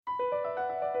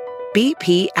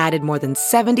BP added more than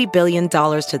 $70 billion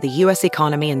to the U.S.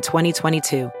 economy in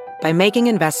 2022 by making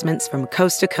investments from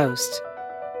coast to coast.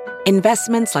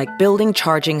 Investments like building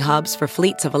charging hubs for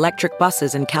fleets of electric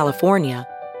buses in California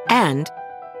and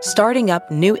starting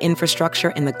up new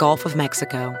infrastructure in the Gulf of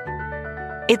Mexico.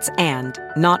 It's and,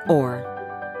 not or.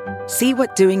 See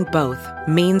what doing both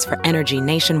means for energy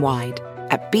nationwide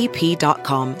at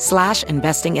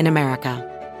bp.com/investing in America.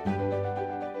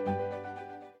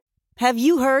 Have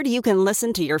you heard you can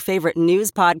listen to your favorite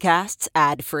news podcasts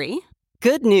ad-free?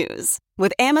 Good news.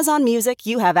 With Amazon Music,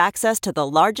 you have access to the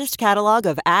largest catalog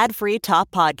of ad-free top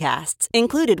podcasts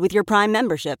included with your Prime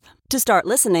membership. To start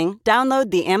listening, download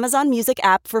the Amazon Music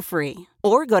app for free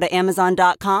or go to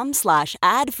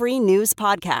amazon.com/ad-free news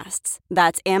podcasts.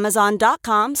 That's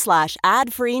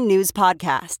amazon.com/ad-free news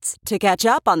podcasts to catch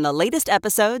up on the latest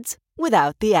episodes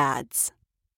without the ads.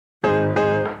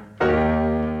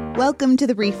 Welcome to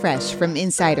The Refresh from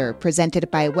Insider, presented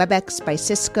by WebEx by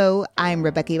Cisco. I'm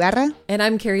Rebecca Ibarra. And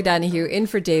I'm Carrie Donahue, in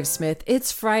for Dave Smith.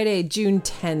 It's Friday, June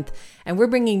 10th, and we're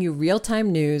bringing you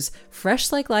real-time news,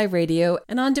 fresh like live radio,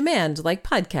 and on demand like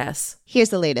podcasts. Here's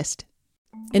the latest.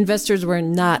 Investors were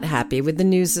not happy with the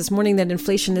news this morning that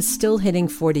inflation is still hitting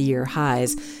 40-year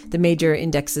highs. The major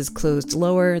indexes closed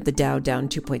lower, the Dow down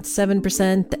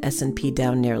 2.7%, the S&P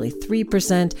down nearly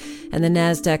 3%, and the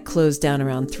Nasdaq closed down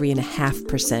around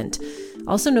 3.5%.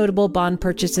 Also notable, bond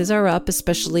purchases are up,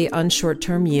 especially on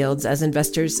short-term yields, as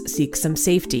investors seek some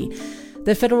safety.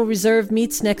 The Federal Reserve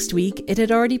meets next week. It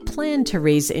had already planned to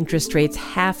raise interest rates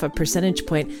 0.5 percentage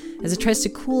point as it tries to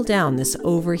cool down this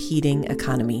overheating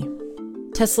economy.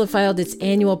 Tesla filed its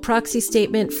annual proxy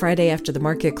statement Friday after the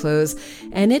market close,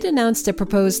 and it announced a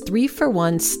proposed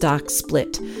 3-for-1 stock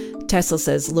split. Tesla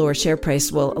says lower share price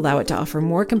will allow it to offer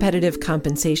more competitive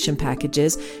compensation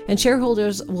packages, and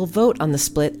shareholders will vote on the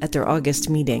split at their August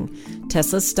meeting.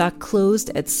 Tesla's stock closed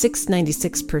at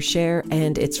 $6.96 per share,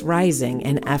 and it's rising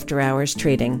in after-hours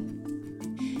trading.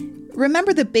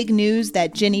 Remember the big news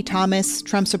that Ginny Thomas,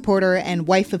 Trump supporter and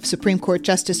wife of Supreme Court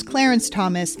Justice Clarence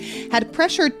Thomas, had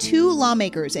pressured 2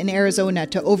 lawmakers in Arizona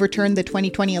to overturn the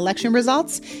 2020 election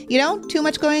results? You know, too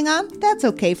much going on? That's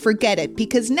okay, forget it,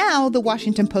 because now the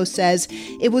Washington Post says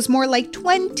it was more like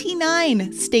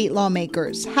 29 state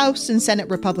lawmakers, House and Senate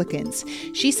Republicans.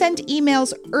 She sent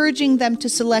emails urging them to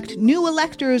select new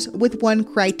electors with one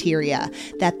criteria,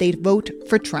 that they'd vote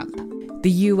for Trump. The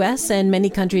U.S. and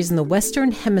many countries in the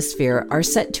Western Hemisphere are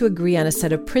set to agree on a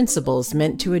set of principles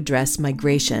meant to address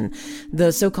migration.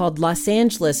 The so-called Los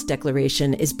Angeles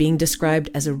Declaration is being described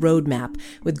as a roadmap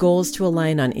with goals to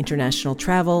align on international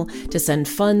travel, to send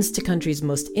funds to countries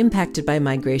most impacted by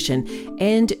migration,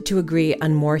 and to agree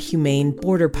on more humane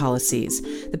border policies.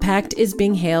 The pact is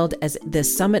being hailed as the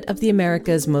summit of the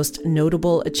Americas' most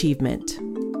notable achievement.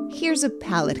 Here's a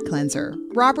palate cleanser.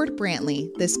 Robert Brantley,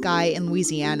 this guy in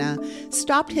Louisiana,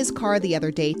 stopped his car the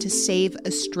other day to save a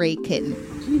stray kitten.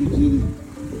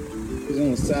 He's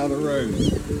on the side of the road. He's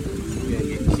gonna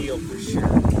get killed for sure.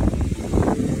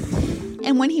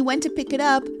 And when he went to pick it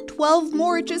up, 12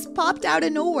 more just popped out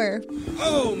of nowhere.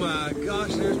 Oh my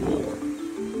gosh, there's more.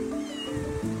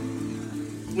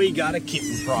 We got a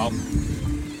kitten problem.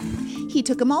 He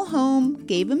took them all home,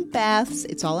 gave them baths,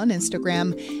 it's all on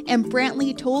Instagram, and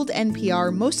Brantley told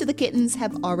NPR most of the kittens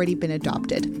have already been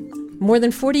adopted. More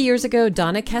than 40 years ago,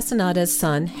 Donna Casanata's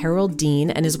son, Harold Dean,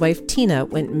 and his wife, Tina,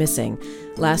 went missing.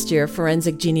 Last year,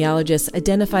 forensic genealogists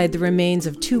identified the remains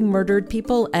of 2 murdered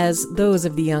people as those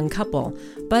of the young couple.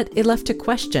 But it left a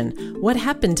question: what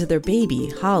happened to their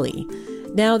baby, Holly?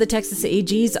 Now, the Texas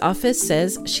AG's office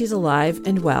says she's alive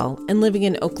and well and living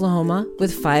in Oklahoma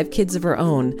with 5 kids of her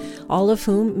own, all of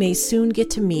whom may soon get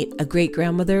to meet a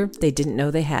great-grandmother they didn't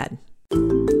know they had.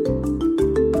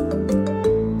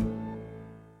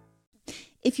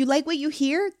 If you like what you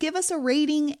hear, give us a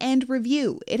rating and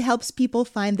review. It helps people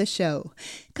find the show.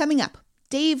 Coming up,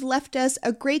 Dave left us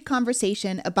a great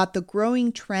conversation about the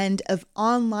growing trend of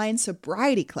online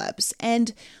sobriety clubs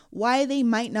and why they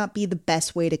might not be the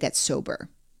best way to get sober.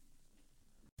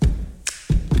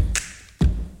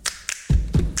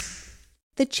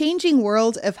 The changing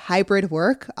world of hybrid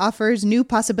work offers new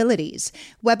possibilities.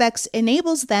 WebEx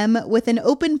enables them with an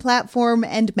open platform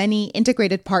and many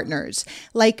integrated partners,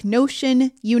 like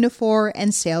Notion, Unifor,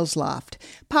 and SalesLoft.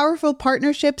 Powerful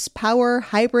partnerships power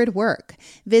hybrid work.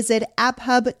 Visit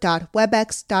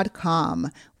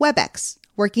apphub.webex.com. WebEx,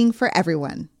 working for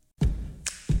everyone.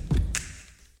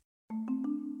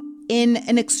 In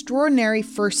an extraordinary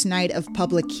first night of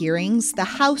public hearings, the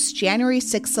House January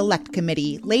 6 Select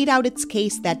Committee laid out its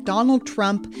case that Donald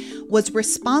Trump was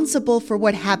responsible for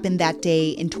what happened that day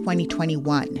in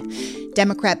 2021.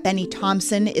 Democrat Benny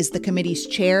Thompson is the committee's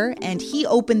chair, and he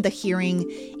opened the hearing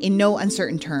in no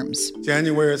uncertain terms.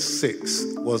 January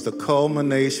 6th was the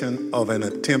culmination of an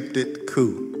attempted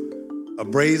coup, a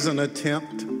brazen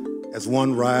attempt, as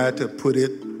one rioter put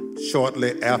it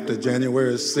shortly after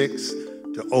January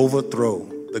 6th, to overthrow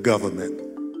the government.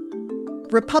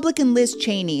 Republican Liz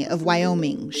Cheney of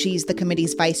Wyoming, she's the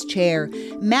committee's vice chair,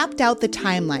 mapped out the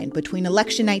timeline between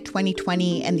Election Night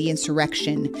 2020 and the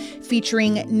insurrection,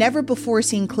 featuring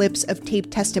never-before-seen clips of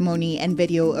taped testimony and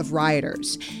video of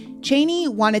rioters. Cheney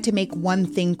wanted to make one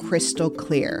thing crystal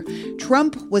clear.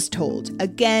 Trump was told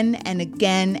again and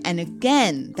again and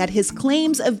again that his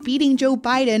claims of beating Joe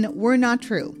Biden were not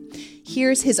true.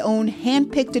 Here's his own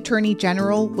hand-picked Attorney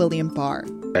General, William Barr.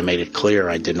 I made it clear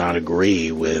I did not agree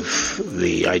with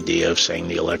the idea of saying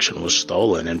the election was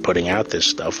stolen and putting out this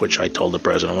stuff, which I told the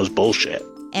president was bullshit.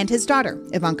 And his daughter,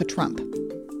 Ivanka Trump.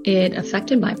 It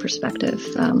affected my perspective.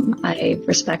 I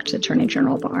respect Attorney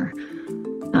General Barr.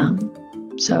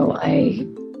 So I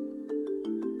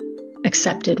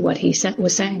accepted what he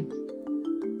was saying.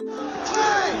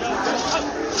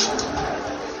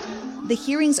 The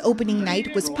hearing's opening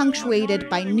night was punctuated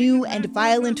by new and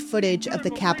violent footage of the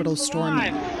Capitol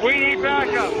storming. We need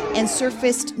backup. And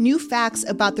surfaced new facts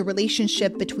about the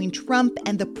relationship between Trump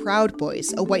and the Proud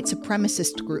Boys, a white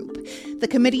supremacist group. The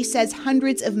committee says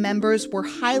hundreds of members were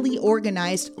highly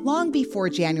organized long before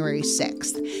January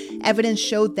 6th. Evidence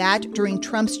showed that during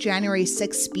Trump's January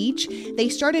 6th speech, they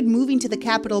started moving to the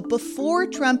Capitol before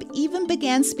Trump even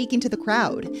began speaking to the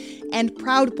crowd. And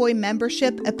Proud Boy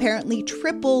membership apparently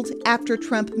tripled after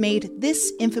Trump made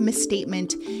this infamous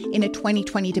statement in a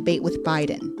 2020 debate with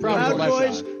Biden. Proud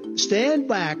Boys, stand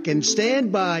back and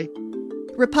stand by.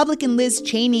 Republican Liz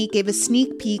Cheney gave a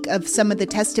sneak peek of some of the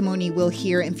testimony we'll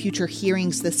hear in future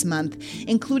hearings this month,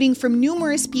 including from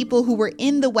numerous people who were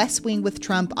in the West Wing with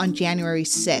Trump on January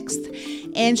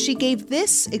 6th. And she gave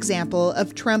this example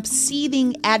of Trump's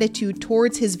seething attitude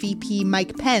towards his VP,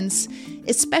 Mike Pence,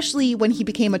 especially when he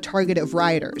became a target of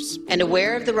rioters. And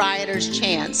aware of the rioters'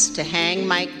 chance to hang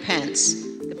Mike Pence,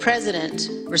 the president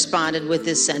responded with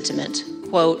this sentiment,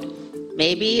 quote,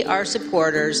 "Maybe our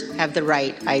supporters have the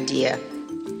right idea.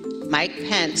 Mike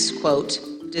Pence, quote,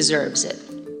 deserves it."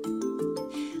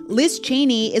 Liz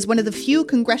Cheney is one of the few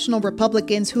congressional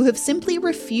Republicans who have simply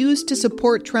refused to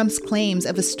support Trump's claims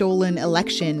of a stolen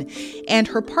election, and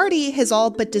her party has all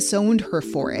but disowned her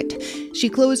for it. She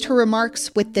closed her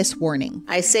remarks with this warning.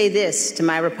 I say this to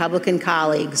my Republican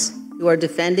colleagues who are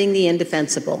defending the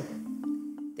indefensible.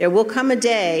 There will come a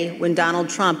day when Donald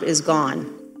Trump is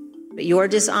gone, but your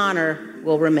dishonor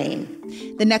will remain.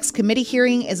 The next committee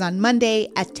hearing is on Monday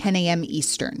at 10 a.m.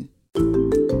 Eastern.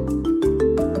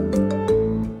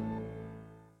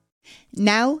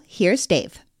 Now, here's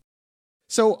Dave.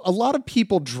 So a lot of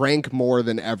people drank more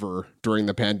than ever during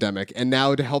the pandemic, and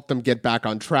now to help them get back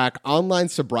on track, online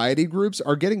sobriety groups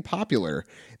are getting popular.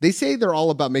 They say they're all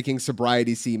about making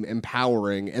sobriety seem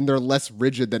empowering, and they're less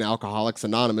rigid than Alcoholics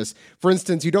Anonymous. For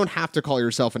instance, you don't have to call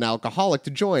yourself an alcoholic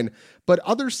to join, but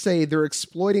others say they're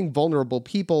exploiting vulnerable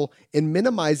people and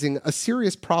minimizing a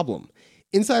serious problem.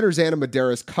 Insider's Anna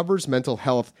Medeiros covers mental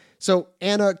health. So,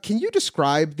 Anna, can you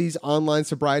describe these online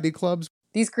sobriety clubs?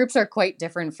 These groups are quite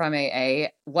different from AA.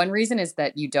 One reason is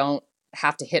that you don't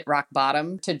have to hit rock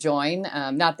bottom to join.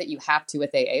 Not that you have to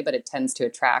with AA, but it tends to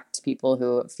attract people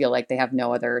who feel like they have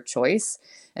no other choice.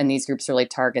 And these groups really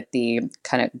target the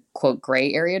kind of, quote,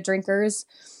 gray area drinkers.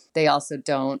 They also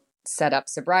don't set up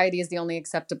sobriety as the only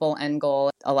acceptable end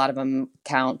goal. A lot of them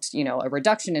count, a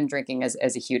reduction in drinking as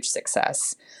a huge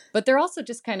success. But they're also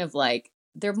just kind of like,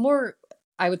 they're more,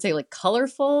 I would say, like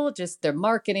colorful, just their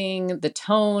marketing, the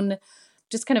tone,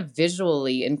 just kind of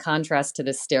visually in contrast to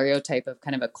the stereotype of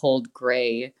kind of a cold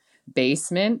gray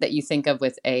basement that you think of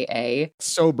with AA.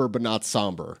 Sober, but not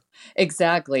somber.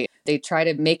 Exactly. They try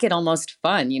to make it almost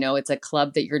fun. It's a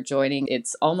club that you're joining.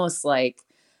 It's almost like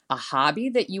a hobby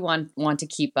that you want to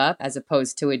keep up as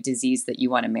opposed to a disease that you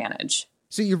want to manage.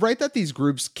 So you write that these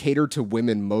groups cater to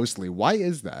women mostly. Why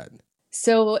is that?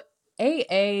 So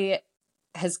AA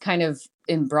has kind of,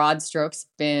 in broad strokes,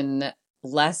 been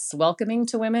less welcoming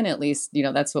to women. At least,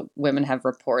 that's what women have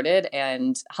reported.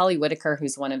 And Holly Whitaker,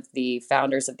 who's one of the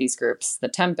founders of these groups, The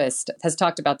Tempest, has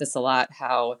talked about this a lot,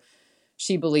 how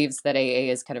she believes that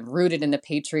AA is kind of rooted in the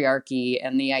patriarchy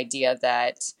and the idea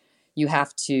that you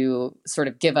have to sort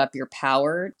of give up your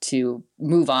power to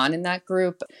move on in that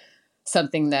group,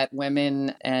 something that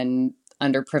women and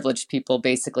underprivileged people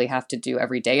basically have to do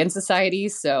every day in society.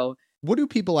 So what do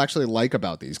people actually like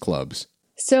about these clubs?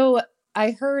 So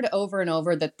I heard over and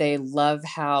over that they love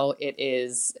how it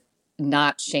is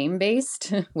not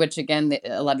shame-based, which again,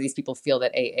 a lot of these people feel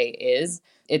that AA is.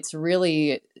 It's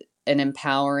really an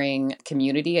empowering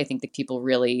community. I think that people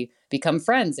really become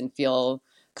friends and feel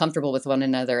comfortable with one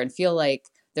another and feel like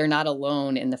they're not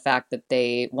alone in the fact that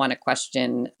they want to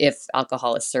question if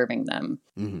alcohol is serving them.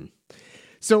 Mm-hmm.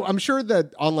 So I'm sure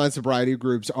that online sobriety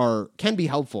groups can be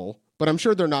helpful, but I'm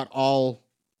sure they're not all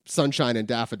sunshine and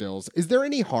daffodils. Is there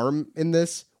any harm in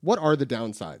this? What are the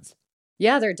downsides?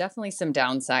 Yeah, there are definitely some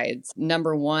downsides.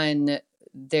 Number one,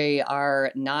 they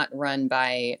are not run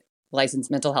by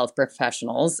licensed mental health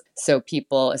professionals. So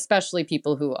people, especially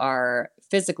people who are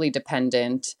physically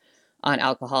dependent on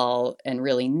alcohol and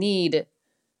really need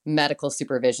medical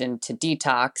supervision to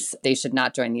detox, they should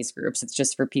not join these groups. It's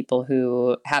just for people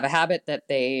who have a habit that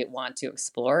they want to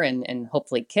explore and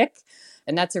hopefully kick.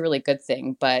 And that's a really good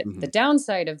thing. But the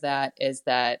downside of that is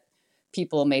that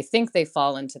people may think they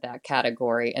fall into that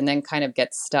category and then kind of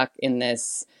get stuck in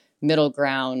this middle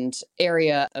ground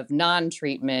area of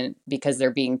non-treatment because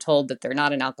they're being told that they're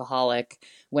not an alcoholic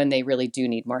when they really do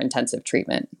need more intensive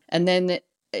treatment. And then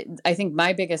I think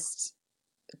my biggest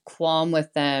qualm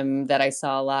with them that I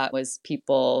saw a lot was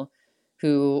people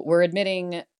who were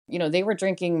admitting, they were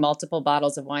drinking multiple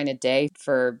bottles of wine a day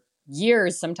for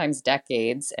years, sometimes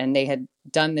decades, and they had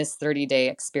done this 30-day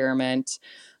experiment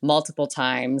multiple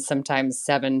times, sometimes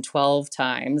 7, 12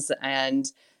 times,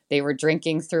 and they were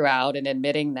drinking throughout and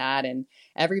admitting that, and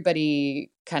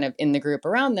everybody kind of in the group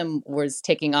around them was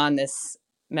taking on this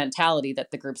mentality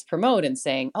that the groups promote and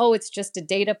saying, oh, it's just a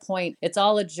data point. It's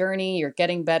all a journey. You're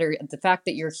getting better. The fact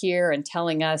that you're here and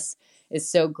telling us is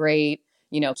so great.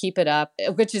 Keep it up,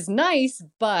 which is nice.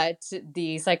 But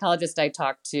the psychologist I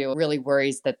talked to really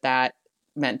worries that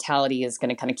mentality is going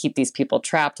to kind of keep these people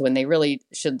trapped when they really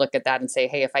should look at that and say,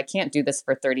 hey, if I can't do this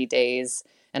for 30 days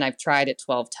and I've tried it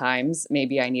 12 times,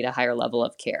 maybe I need a higher level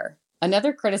of care.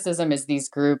 Another criticism is these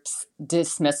groups'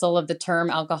 dismissal of the term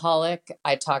alcoholic.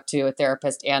 I talked to a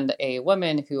therapist and a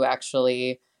woman who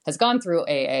actually has gone through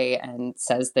AA and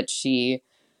says that she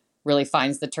really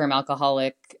finds the term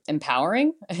alcoholic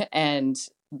empowering, and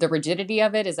the rigidity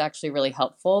of it is actually really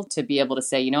helpful to be able to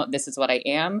say, this is what I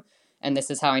am, and this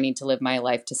is how I need to live my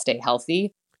life to stay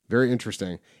healthy. Very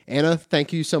interesting. Anna,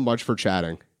 thank you so much for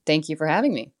chatting. Thank you for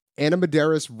having me. Anna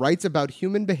Medeiros writes about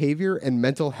human behavior and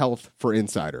mental health for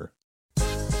Insider.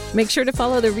 Make sure to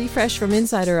follow The Refresh from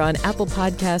Insider on Apple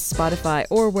Podcasts, Spotify,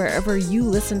 or wherever you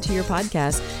listen to your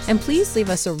podcasts. And please leave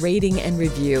us a rating and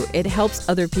review. It helps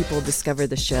other people discover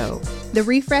the show. The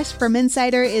Refresh from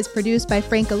Insider is produced by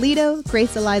Frank Alito,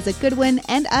 Grace Eliza Goodwin,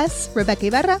 and us, Rebecca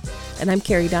Ibarra. And I'm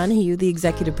Carrie Donahue, the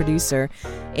executive producer.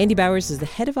 Andy Bowers is the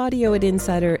head of audio at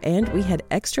Insider, and we had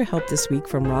extra help this week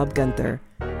from Rob Gunther.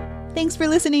 Thanks for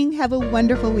listening. Have a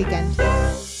wonderful weekend.